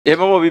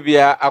Yemamo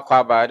bibia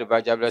akwaba de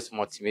ba Jobless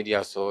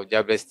Multimedia so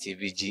Jobless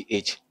TV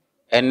GH.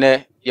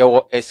 And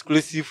your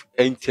exclusive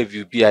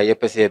interview be a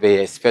yepese be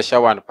a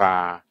special one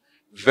pa.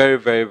 Very,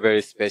 very,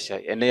 very special.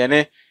 And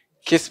then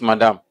kiss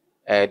madam,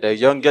 the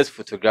youngest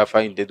photographer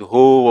in the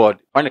whole world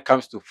when it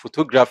comes to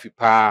photography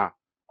pa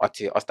or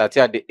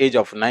started at the age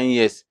of 9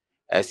 years,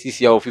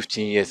 6 years or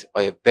 15 years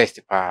or a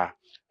best pa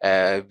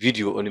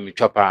video on me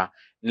chopper.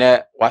 Na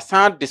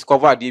wasan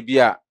discover the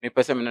bia me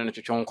person me no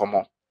twetwe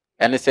nkomo.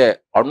 And say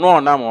ono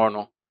na mo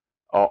no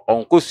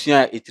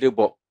onkosua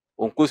etrebo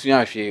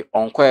onkosua hwe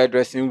onko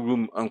dressing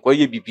room onko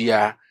ye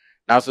bibia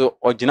na so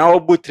ogina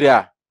obotre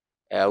a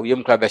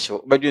oyem kra be hye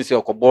badwen say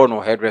okobo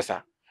no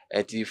hairdresser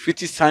eti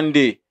fiti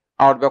Sunday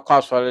out be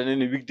kwa so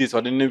ne weekdays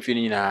or ne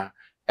mfini na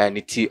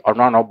ne ti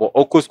ono na obo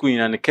oko school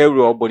na ne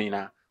career obo ni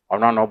na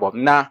ono na obo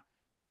na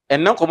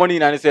enna komoni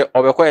na ne say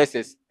obekọ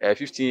SS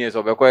 15 years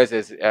obekọ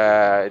SS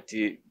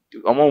ti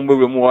omo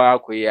mbewre mu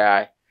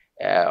akoya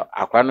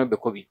akwa no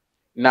bekobi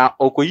na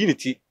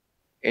okoyiniti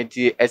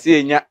enti ese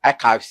enya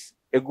archives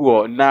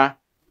egu na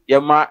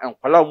yema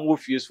enkwala mu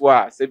ofie so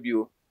a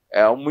sebio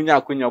omunya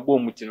akonya bo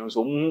muti no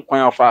so mu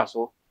kwan afa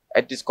so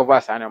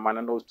discover sana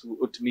man na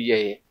otumi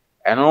ye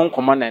eno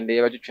nkoma na nde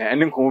yebetwe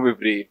ene nkomo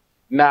bebre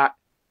na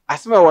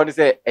asema won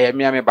say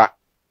miya me ba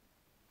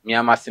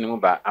miya masini mu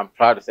ba I'm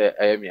proud to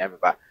say miya me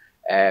ba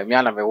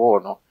miya na me wo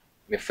no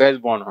me first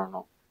born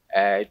no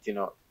eti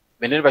no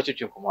me ne ba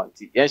twetwe nkomo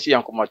nti yenhye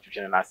yankomo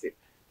twetwe na ase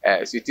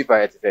sweetie pa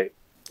yet say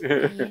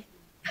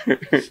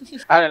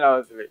I don't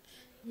know.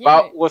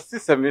 But what's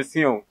this a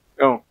mission?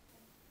 Oh,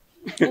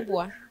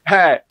 boy.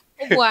 Hey,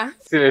 Boy.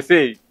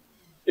 Seriously.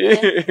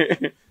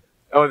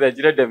 Oh, the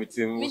Jira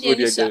Demitim.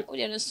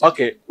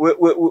 Okay,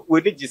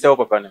 we did you sell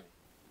Papa?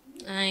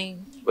 Aye.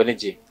 When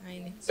did you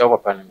sell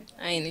Papa?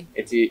 Aye.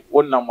 It's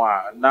one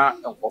number now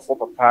and for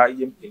Papa,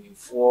 yim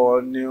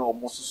for new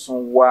almost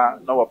soon.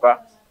 No,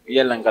 Papa,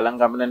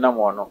 Yalangalanga,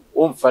 no.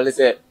 Fally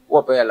said,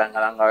 what by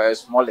Yalangalanga,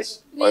 smallish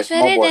or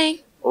small boy.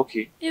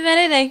 Okay. You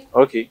very day.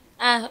 Okay.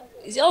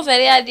 It's all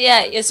very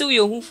idea. Yes, who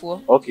you who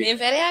for? Okay.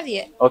 Very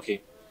idea. Okay.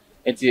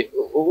 Enti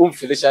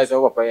Felicia is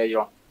over by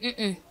young.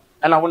 And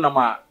I want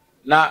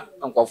na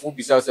nkwafo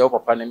bisa say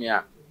papa na me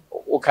a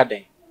o ka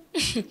den.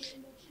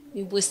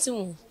 Me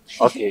bostimu.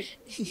 Okay.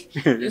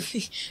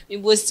 Me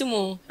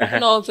bostimu.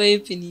 No pay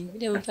penny. We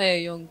dem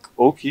pay young.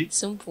 Okay.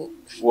 Simple.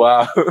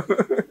 Wow.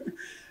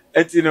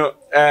 Enti no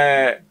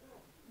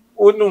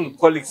onum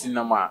colleagues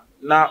na ma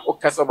na o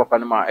kasa papa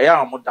na ma e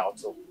a mo doubt.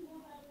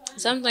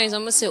 Sometimes I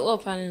must say, oh,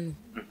 pan.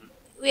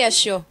 We are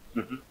sure.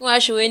 No, I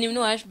show any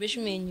no ash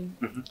bishop menu.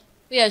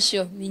 We are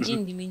sure.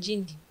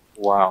 Minjindi.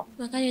 Wow.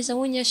 Can say,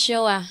 when you're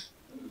sure,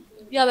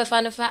 you have a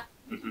fan of fat.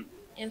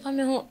 And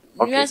family home.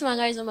 You ask my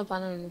guys on my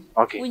panel.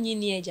 Okay. When you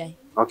near Jay.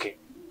 Okay.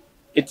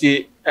 It's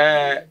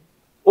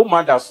oh,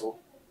 mother so.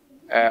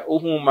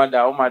 Oh,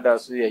 mother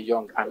so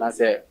young. And I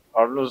say,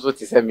 or lose what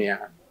is me.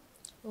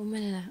 Oh,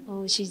 man.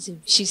 Oh,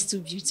 she's too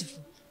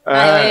beautiful.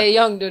 I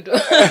young dodo.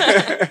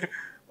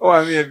 Oh,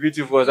 I mean,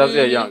 beautiful. That's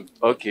very young.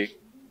 Okay.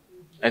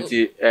 And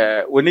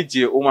we need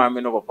you. Oh, I'm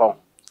no papa.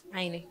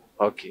 I know.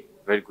 Okay,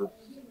 very good.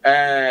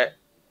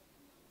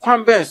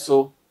 Kwambe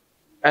so,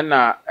 and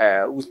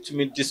to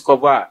me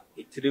discover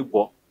a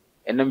tribo,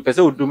 and then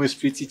person would do me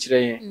street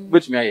teacher.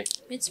 Which me,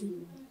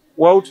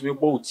 what to me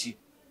boaty.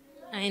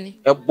 I know.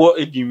 A boy,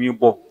 a dimmy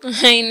bo.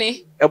 I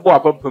know. A boy,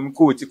 pump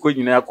coat, to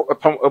coin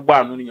a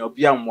barn in your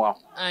biamwa.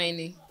 I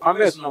know.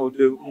 Kwambe no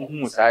do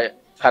whom I.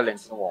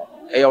 Talent no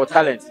your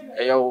talent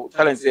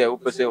say o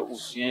pese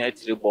usua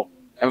atirebo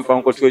emfa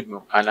nko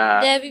twedmu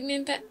ana David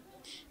mempe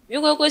we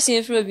go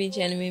see from bi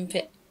nche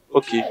mempe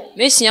okay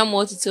me share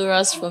more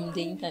tutorials from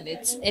the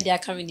internet e dia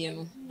come there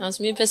no na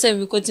so mempe say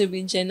we go to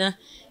bi nche na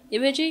e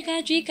be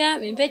twika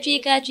mempe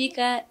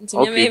twika nti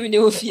me me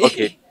no ofie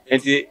okay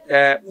enti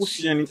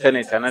usua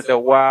internet ana say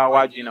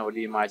wa dwina o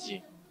dey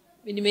imagine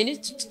me ni meni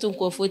tutu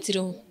nko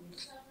fotiro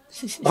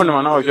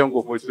ona na o hwe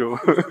nko fotiro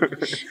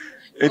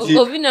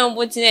Obi na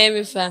mbotina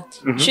emefa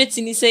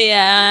hweti ni say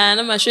ya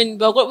na ma hwani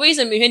ba ko we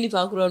say me hwani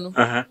pa kro no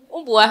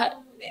ubua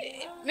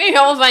me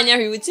hwa mfanya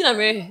hweti na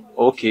me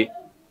okay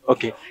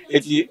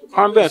eti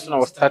kwambe so na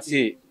we start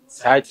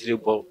side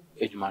rebel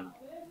edman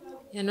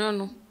ya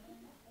no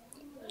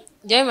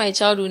During my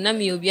childhood na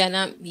me obi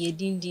ana me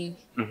dindin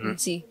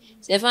nti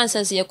se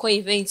fancy say your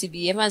event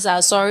bi e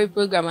fancy sorry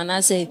program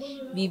and say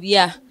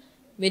bibia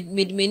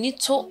me ni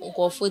to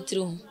go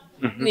fotiro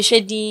me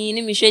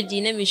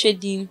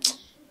hwedi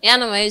Yeah,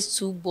 I was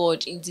too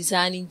bored in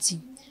designing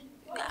team.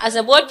 As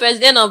a board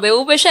president of a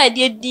Uber shy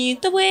did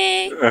the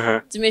way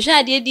to me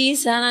shy did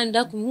this and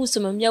that who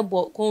some mere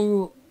bought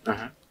conro.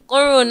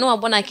 Conro no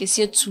one I can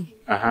see too.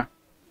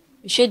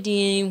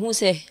 Shedding who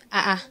say,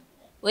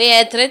 we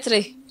are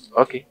tre.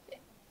 Okay.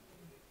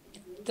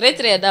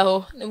 Tre that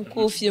ho, them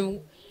coffee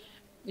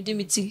with the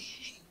meeting.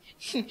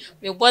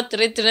 Me what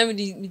tre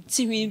with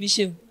Timmy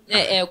Bishop.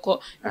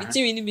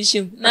 Timmy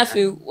Bishop.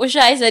 Nothing. What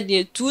I said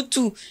there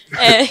 2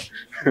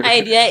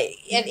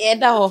 idea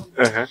that ho.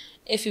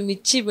 If you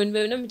meet cheap and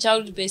no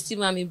child bestie,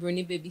 mommy,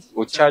 brony baby.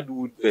 Or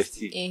childhood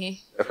bestie.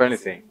 If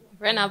anything.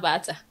 Ren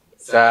Abata.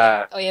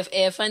 Sir. Oh, you have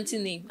a fancy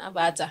name,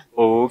 Abata.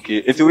 Oh, okay.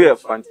 It's we have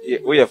fancy.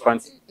 We have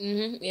fancy.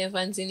 We have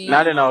fancy name.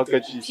 Not in our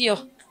country. Pure.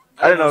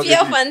 I don't know.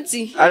 Pure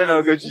fancy. I don't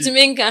know. To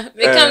Minka.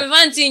 We come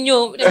fancy in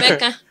you, the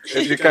Mecca.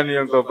 If you can,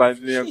 young go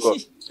fancy, young go.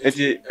 It's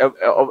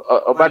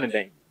a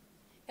banding.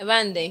 A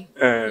banding.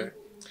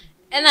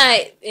 And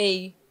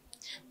I,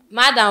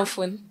 Madam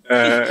Fun.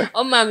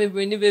 Oh, mammy,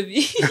 bring the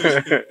baby.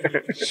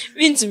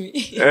 Mean to me.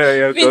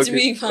 Mean to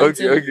me,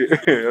 fancy. Okay.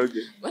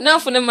 But now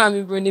for the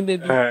mammy, bring the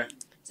baby.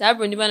 So I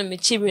bring the man, my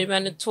children,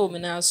 and told me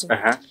now. So,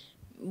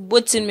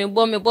 button me,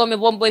 bomb,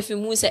 boy, if you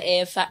move a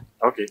air fat.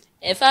 Okay.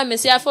 If I may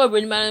say, I for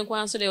bring man,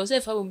 so they will say,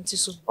 if I want to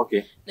so.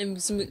 Okay. Then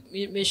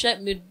me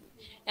shut me.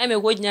 I'm a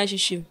good national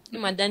shoe. No,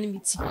 my Danny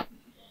meets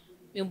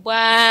me. Boy,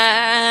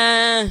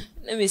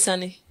 let me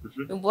sunny.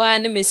 Boy,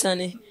 let me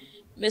sunny.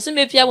 Messi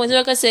me pia when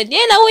I said,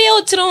 "Dear, now we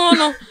are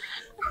Toronto.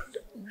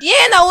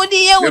 Dear, now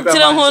we are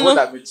Toronto."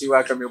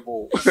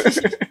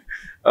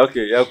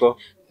 Okay, Yako.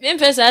 Me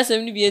person ask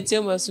him to be a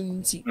team or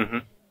something.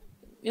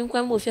 Me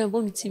come with your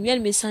bomb team.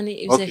 Me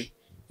sunny.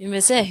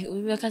 Me say,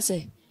 we can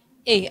say,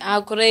 "Hey,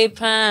 I'll cry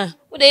pa.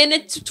 What they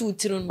need to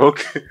Toronto."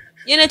 Okay.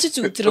 You need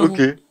to Toronto.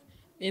 Okay.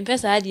 Me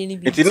person I didn't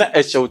be. It's not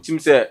a show. Team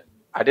say,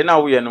 "I don't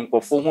know we are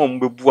not for home.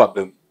 We boab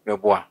me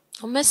boa."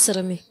 Oh, mess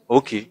me.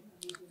 Okay.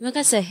 Me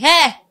can say,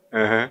 "Hey."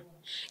 Uh-huh.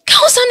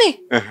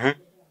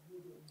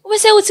 We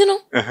say what you know?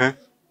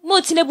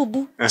 Motina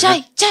bubu.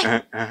 Chai.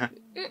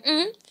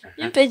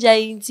 You pay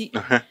giant.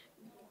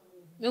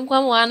 You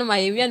come one of my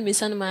avian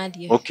miss on my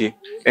dear. Okay.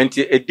 And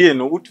a day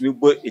no would we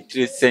boy a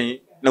tree saying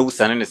no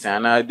son in the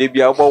sana, they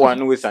be about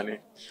one with sunny.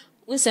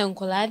 We say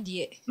Uncle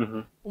Adia.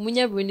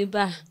 Umunya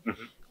Bruniba.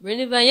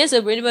 Bruniba, yes,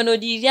 a Bruniba no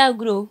dear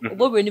grow.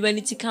 Bob Bruniba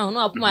need to count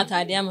up my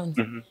diamond.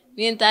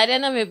 Me and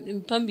Tadiana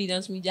in Pumby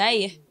dance me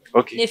die.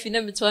 Okay. If you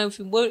never told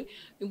him,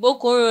 you both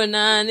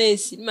corona,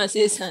 it must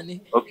say,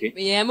 Sunny. Okay.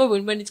 Me, I'm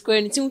over when it's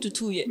going to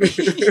 2 years.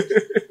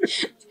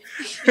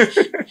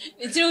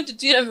 It's you to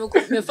tell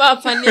me, far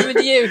funny,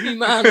 dear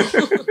man.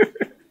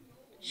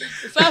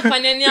 Far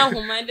funny, young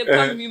woman, the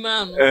pummy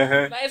man.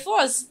 By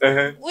force,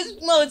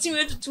 what's more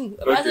to 2?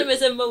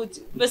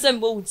 Best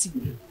boat.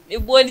 A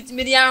boy, it's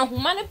me, young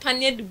woman, a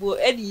panny, the boy,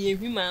 Eddie,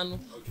 man.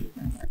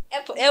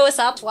 It was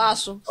up to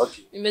us.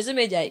 Okay. You must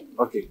make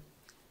okay.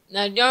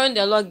 Now during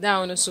the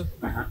lockdown or so,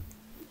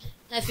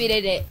 I feel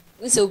that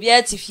we so be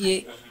at if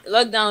ye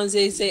lockdown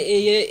say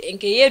and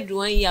can do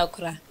 1 year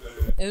cry.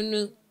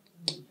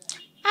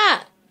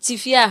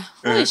 Tifia,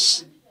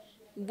 wish.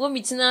 Bo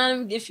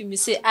mitina if you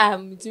say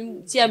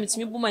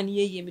me woman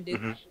ye me the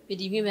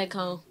me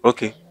account.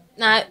 Okay.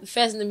 Now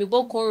first me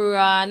bo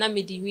korra na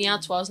me di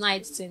at was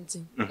night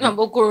tenting. Na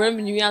bo korra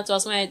me at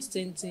was night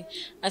tenting.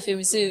 I feel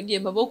me say dey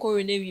bo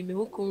korra na wi me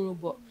bo korra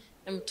bo.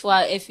 Em to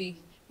efi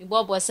me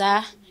bo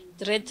bosa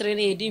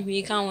Train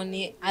we can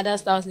only other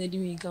styles need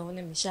me can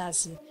only me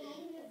shasi.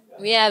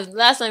 We have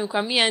last time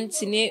come here and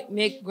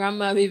make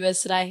grandma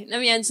babies right. Let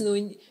me answer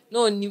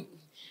no new.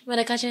 When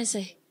I catch and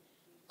say,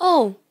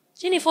 "Oh,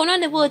 Jennifer, no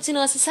the boat in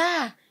us, sir.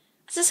 I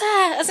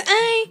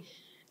say,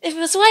 if it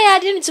was why I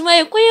didn't to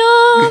my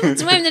quail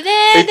to my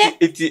dead."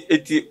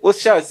 It what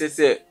shall I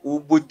say?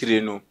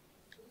 Ubutrino.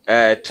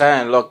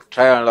 Try and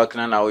lock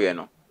now, you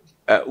know.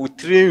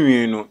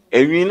 Utri no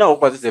ewi na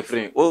okwa se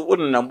free wo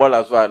na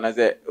bola so na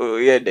say o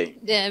ye den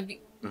there be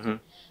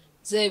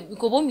say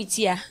ko bo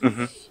mitia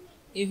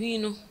ewi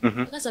no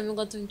ka sa me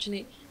goto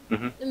ntwene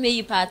me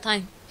yi part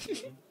time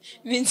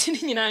me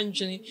ntini nyina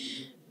ntwene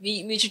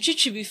me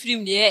twitwi bi free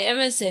me e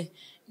me say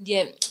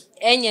de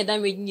enye da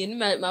me nyi ni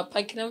ma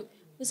pakina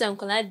we say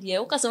nkola de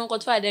wo ka sa me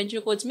goto fa de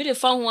ntwene ko ti me de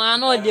fa ho a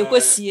na o de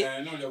kwasie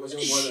no de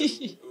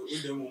kwasie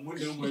mo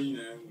de mo yi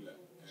na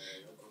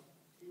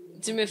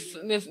ti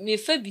me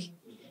fa bi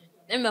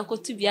Emma ko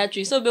to be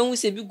atri so be hu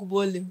se bi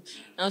gubolem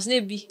na so na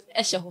bi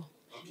e hye ho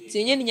ti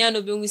enye ni nya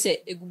no be hu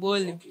se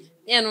egubolem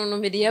e no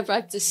me dey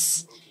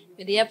practice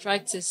e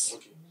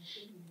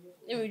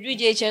me do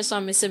je so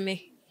me se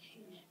me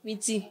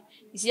ti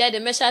isi ya de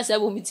me sha se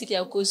bo mi ti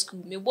ya ko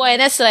school me boy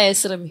na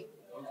sra me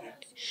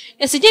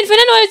e se jen fe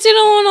na ti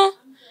no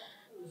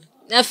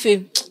na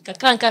fe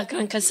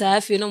kakranka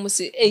sa fe no mo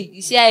se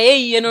isi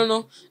ya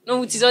no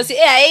mo ti so se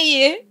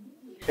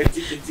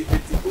eti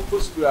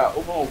school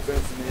over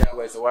offense me ya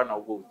was one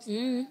of both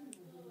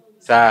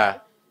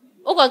sir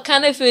o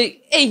kan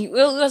fe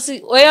we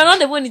see we are not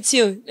the one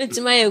ti o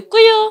enti my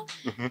koyo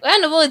we are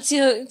not about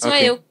ti o enti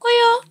my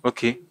koyo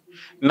okay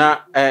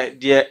na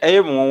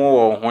de mo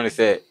wo ho ne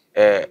say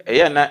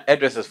na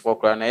addresses for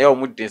kra na o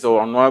mu din so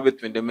ono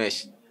between the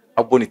mesh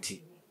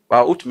abonity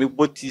ba utumi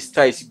boti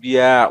styles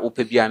bia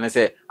opa bia na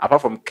say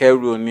apart from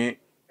Cairo ni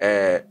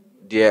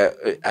de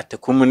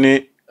atakum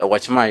ni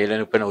watchman yele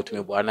no pena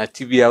utumi bo na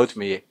tibia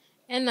utumi ye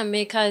na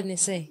make ne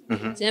say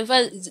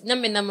semfa na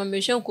me na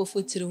mamehwe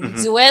kofotiro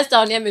zi west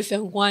town ya me fe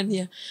nkwan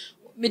ya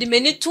me de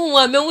meni tun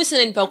wa me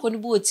wusene nipa ko no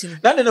bo otiro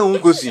na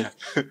ungosia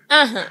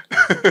aha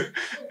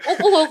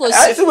ukokosi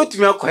ai so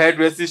utumi akwa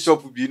hairdressing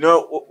shop bi na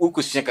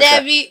ukosua kaka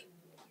Debbie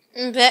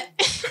mpe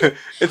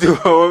eti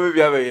wo me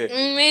bia be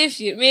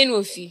ye me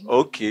no fi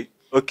okay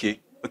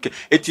Okay.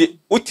 Eti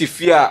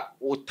utifia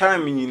o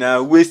time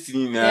nyina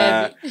wasting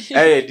na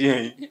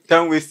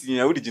time wasting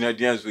na udi gina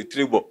dian so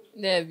trebo.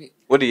 Debi.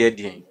 What dey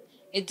dian?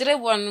 E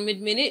trebo no me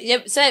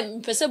say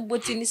pese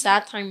boti ni sa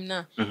time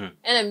na.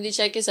 And me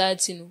check sa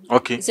ati no.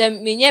 Okay. Say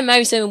me nye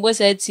marry say me bo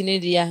sa ati ne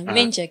dia.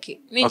 Me check.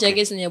 Me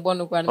check say na e bo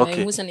no kwa na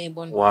me hu say na e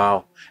bo no.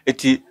 Wow.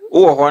 Eti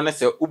wo ho na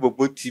say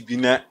uboboti bi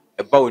na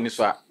e ba woni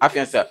so a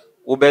afian say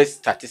wo be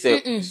start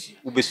say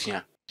wo be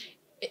sua.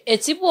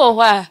 Eti bo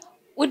ho a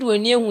would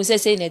when you who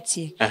say na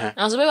tie.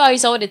 Na so be why you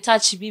say the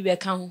touch bi be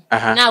ka ho.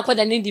 Na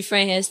akoda ni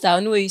different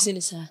hairstyle no way you see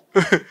this sir.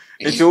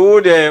 Eti wo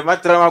de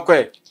matrama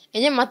kwe.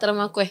 Enye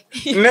matrama kwe.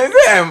 Ne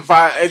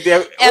emfa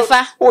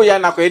efa. O ya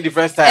na kwe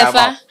different style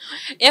about.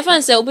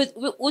 Efa say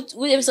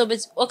we so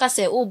bit o ka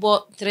say o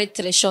bo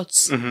three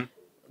shots.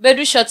 Be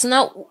do shots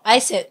now I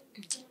said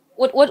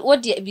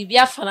what the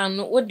bibia fala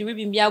no what the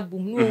ribbon bia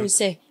boom no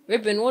say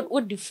ribbon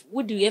what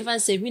do you ever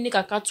say we ni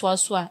kaka to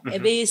aso a e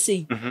be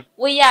say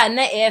we ya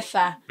na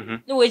efa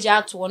no we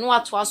ja to no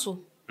ato aso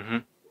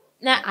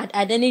na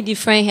any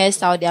different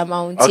hairstyle the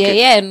amount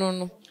yeah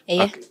no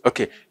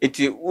okay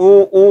iti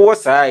wo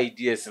sa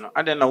ideas no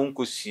adan na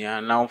wonko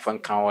sua na won fan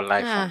kan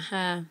life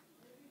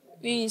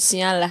mi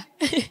sua la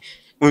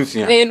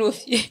unsia me no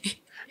fie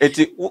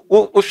iti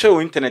wo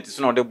show internet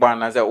so na de bo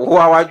na say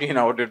wo awadwe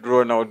na wo de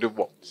draw na wo de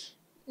bo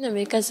na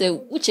me ka say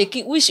we check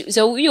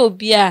so we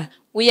obi a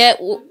we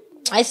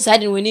I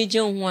decided when you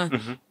join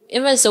one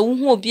even so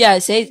who obi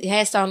a say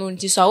hairstyle no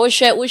nti so we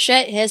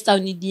share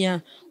hairstyle ni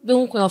dia be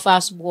hu kwa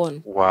fast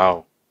born.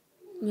 Wow.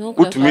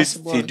 What to miss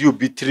did you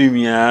be trim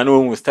ya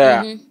no we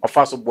style of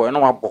fast boy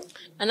no wabo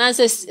and I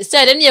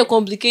said any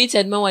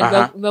complicated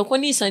man we ko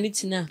ni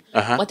sanity na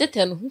what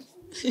tell no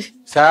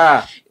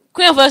sir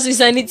queen first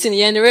sanity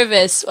ni in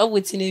reverse what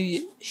would ni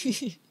wi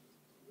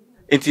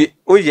enti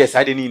o yes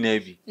I didn't na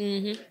bi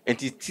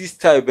enti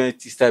t-style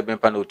ben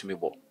pa na otumi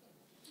bo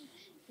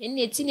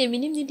eni eti na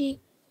minim ni di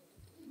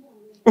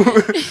and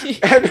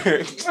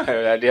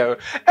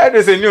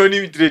say no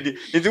ni trade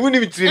enti woni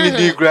mi trade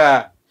di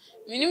gra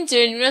minim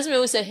trade no say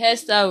me say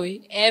hairstyle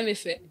we me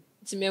fe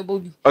ti me bo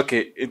bi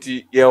okay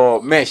enti ye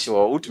mesh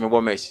wo utumi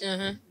bo mesh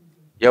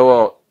ye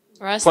wo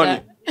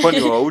rasta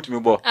funny wo utumi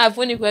bo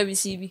funny kwa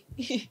bcb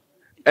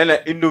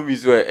ena indomie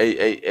so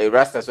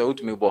rasta so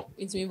utumi bo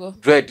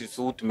dread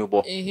so utumi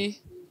bo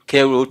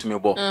kero utumi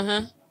bo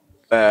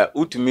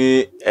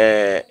utumi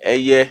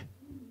eye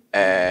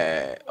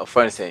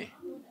offense say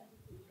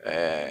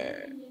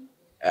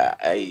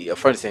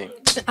offense say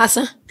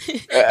asa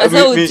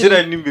me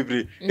should nim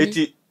bebre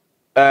eti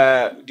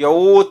the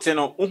old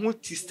no uhu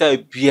tista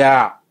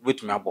bia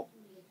wetumi abo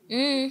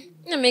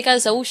na make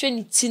us a wushwe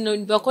ni tino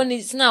ni bako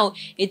ni now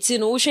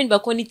etino wushwe ni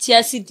bako ni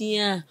tiasi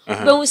dia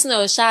be wusi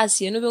na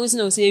shasi no be wusi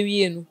na se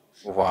wie no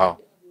wow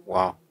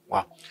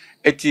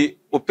eti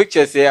o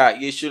picture say a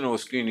ye show no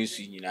screen ni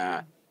su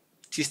nyina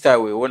tista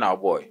we wona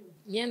boy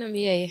ye na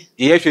me ye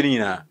ye hwe ni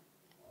nyina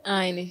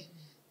ai ni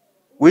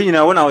we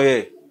nyina wona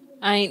we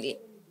ai ni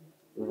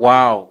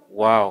wow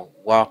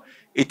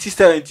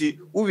tista enti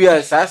uwi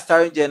a sa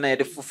star nje na ye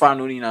de fufa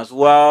no nyina so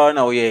wow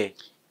na we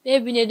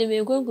be ne de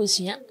me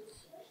konkosia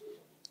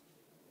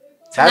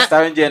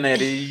star nje na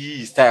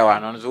ye style wa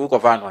no so ko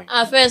fa no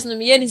first no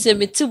me ye ni se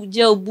me tip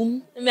je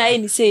obum me aye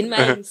ni say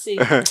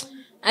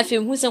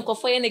afem hu se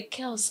nkofo ye ne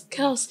kills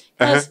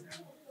na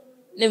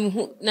me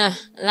hu na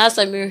last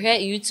time me hear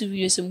YouTube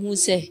videos mu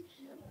say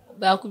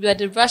ba ku bi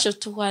the brush of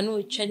to ha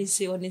no twa ni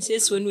say on say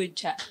so no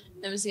twa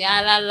na me say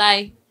ala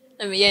lie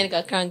na me ye ne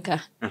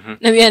kakranka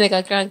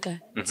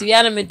ti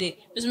ya na me de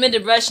me the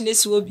brush ne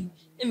so obi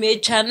na me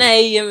twa na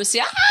ye me say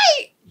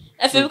ai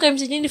afem kam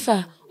se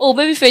Jennifer oh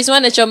baby face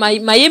one na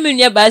my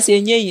yemenu ba se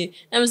enye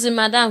na me say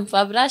madam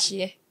fa brush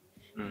ye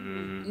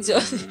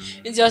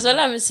njo so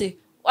la me say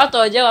what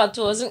oje what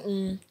was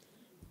em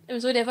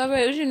so de fa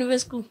very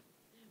university school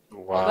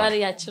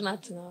very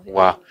achinat now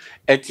wow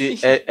eti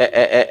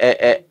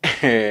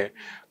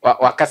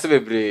wa kase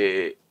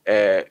bebre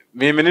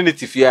me ni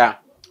tifia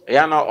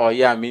ya na o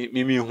ya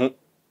mi hu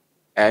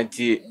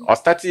enti o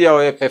start ya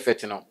o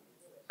perfect no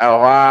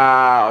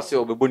o se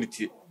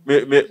obeboniti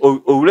me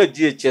owura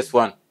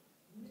GHS1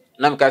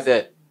 na me ka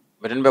say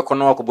me den be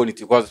kono ko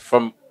boniti because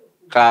from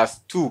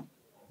class 2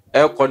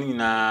 kono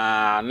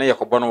na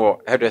yakobono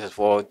wo hairdressers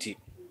for T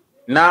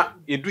na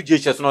edu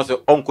GHS no say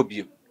onko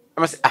bi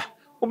am say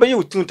obenye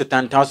utun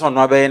tetantan so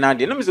no abaye na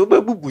de na me say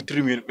obebubu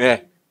 3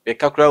 minutes be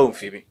kakura o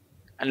mfimi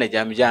ana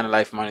jamija na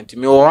life man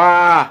ntimi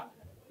wa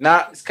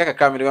na skaka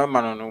kamera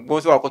man no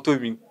bo so akoto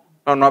bi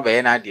no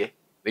abaye na de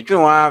be twin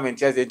wa me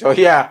ntia say to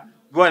here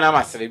bi na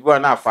masere bi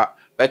na afa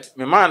but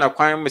me man na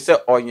kwan me say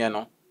onye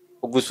no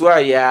ogusu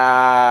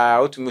aya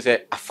otumu say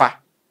afa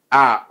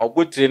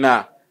ogotire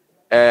na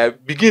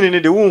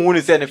beginning the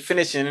won say the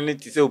finishing ni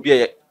ti say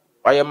obi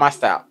aye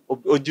master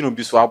ogino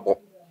bi so abo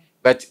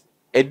but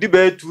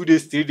edibe 2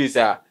 days 3 days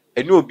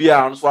eni obi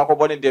a so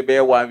akobo ne de be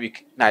 1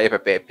 week na aye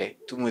pepepe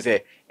tumu say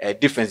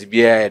difference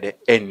bi the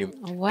enim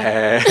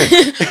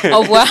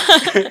obwa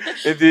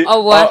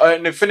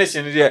the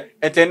finishing there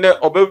and then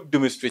obe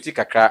demonstrate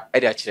kakra e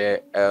dey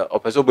akire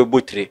opeso obe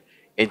botire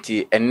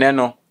enti enne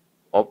no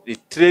of the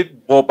trade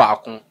ball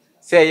back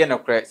say ye no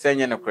correct say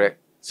ye no correct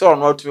so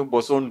no to me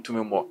boss on to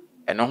me more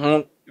eno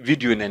ho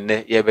video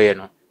nenne ye be ye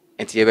no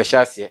enti ye be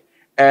hya ase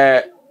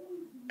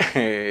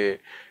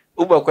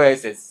ubakwa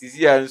ss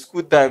sisi ya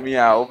school time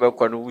ya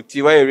ubakwa no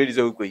wuti why you ready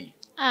so ukoyi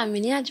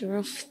mini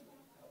ajurof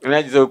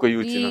na jizo ukoyi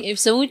wuti no if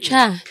so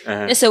ucha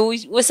ese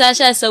wo sa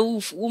sha sa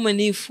woman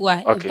ifu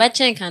a ba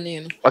chen kan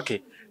no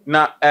okay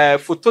na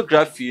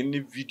photography ni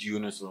video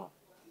no so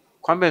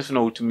kwambe so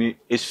na wutumi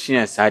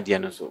esua saade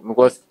no so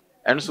because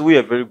and so we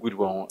are very good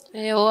one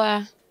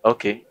wa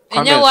okay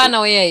enye wa na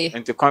wo ye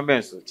enti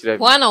kwambe so kire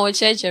wa na wo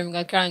cheche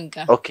mga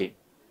kranka okay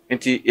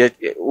enti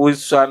wo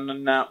so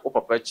na o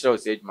papa kire o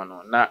se adwuma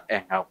no na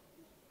help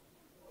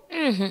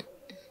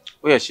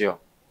we are sure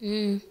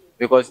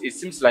because it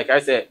seems like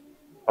I said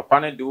papa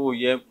na do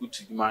ye put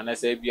adwuma na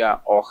say bia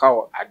or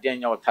how ade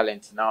anya o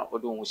talent na o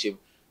do ho shem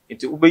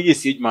enti wo be ye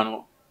se adwuma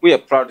no we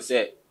are proud to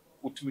say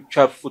utumi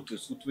twa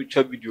photos utumi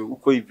twa video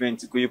uko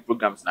event uko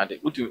programs na de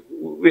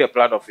we are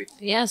proud of it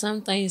yeah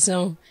sometimes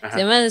so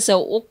the man say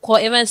uko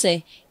even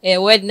say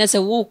word na say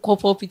wo ko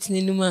pop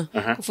ni numa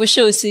for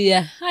show see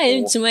ya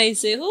hi ntuma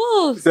say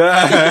oh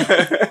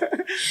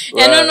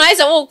no I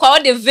say wo ko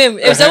the vim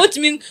if say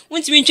utumi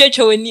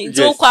twetwa wani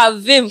so ko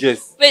vim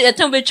we the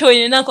time be show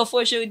ni na ko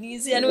for show ni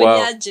see na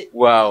wani age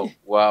wow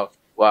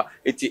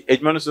it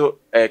edman so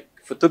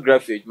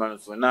photography edman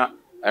so na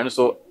and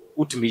so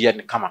utumi ye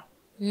ne kama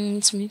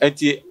it's me. And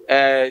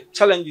the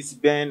challenges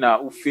been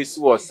u face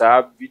was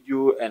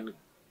video and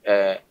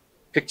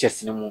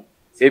pictures no mu.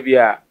 Say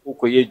bia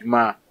ukoye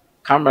adwuma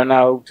camera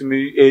na to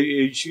me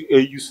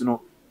use no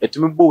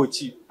etumi bo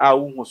chi a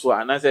wo so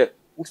ana say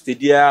u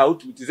steady a u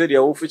to say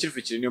dia wo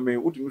feature no me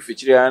u to me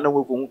feature na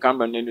wo ko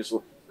camera no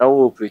so na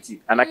wo operate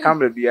ana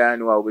camera bia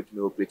no wa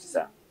betumi operate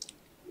sa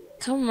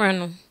camera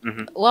no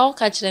wa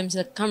catch them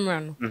say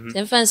camera no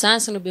dem fans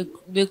answer no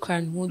be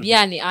kran wo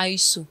bia ni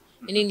ISO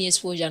any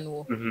exposure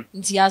no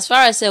nti as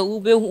far as who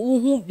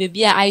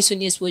baby ISO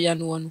ni exposure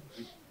no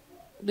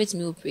bet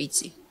me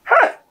operate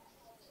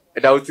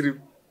that was true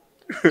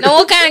na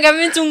wo kan ga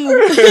me tungu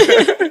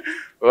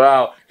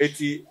wow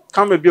eti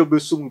camera bi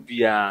obesum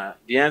bia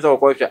the answer of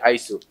course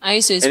ISO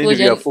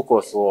exposure and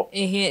focus wo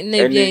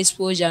na bia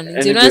exposure no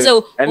nti no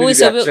say wo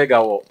say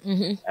trigger wo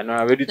and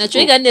I'm ready to na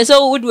trigger dey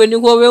so wood when you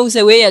go we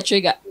say we ya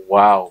trigger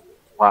wow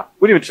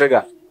we need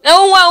trigger na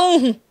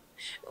wo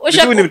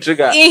you need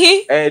trigger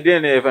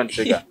then even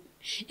trigger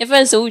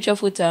even so which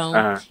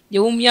photo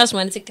you won't use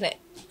one secret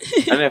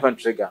and even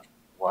trigger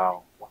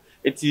wow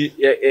it's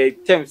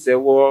time say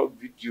wo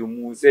video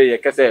mu say you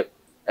can say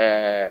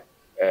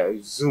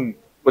zoom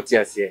what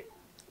you say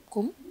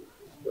come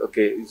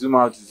okay zoom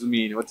out zoom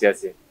in what you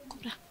say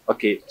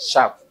okay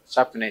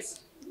sharpness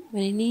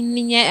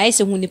ni I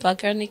say huni pa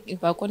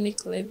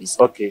chronic levis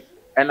okay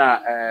and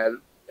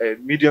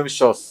medium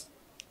shots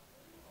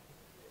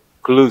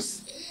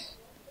close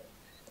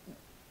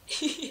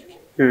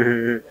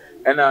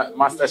and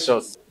master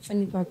shots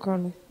funny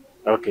background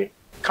okay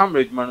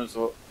camera man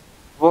so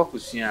work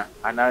usia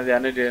another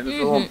no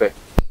so hompe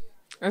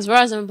as far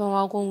as I'm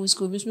going to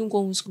school miss me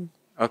go school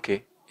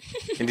okay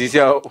and this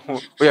year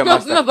we are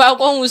master no ba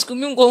go school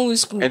me go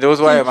school and those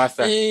why a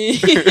master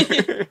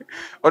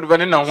what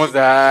bani na ho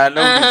za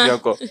na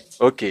go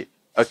okay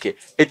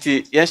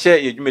eti yen share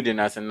yedwumede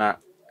na na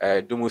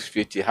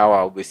demonstrate how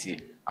I will see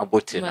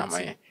about na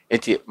man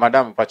eti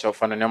madam pacho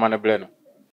fa no nyama na ble no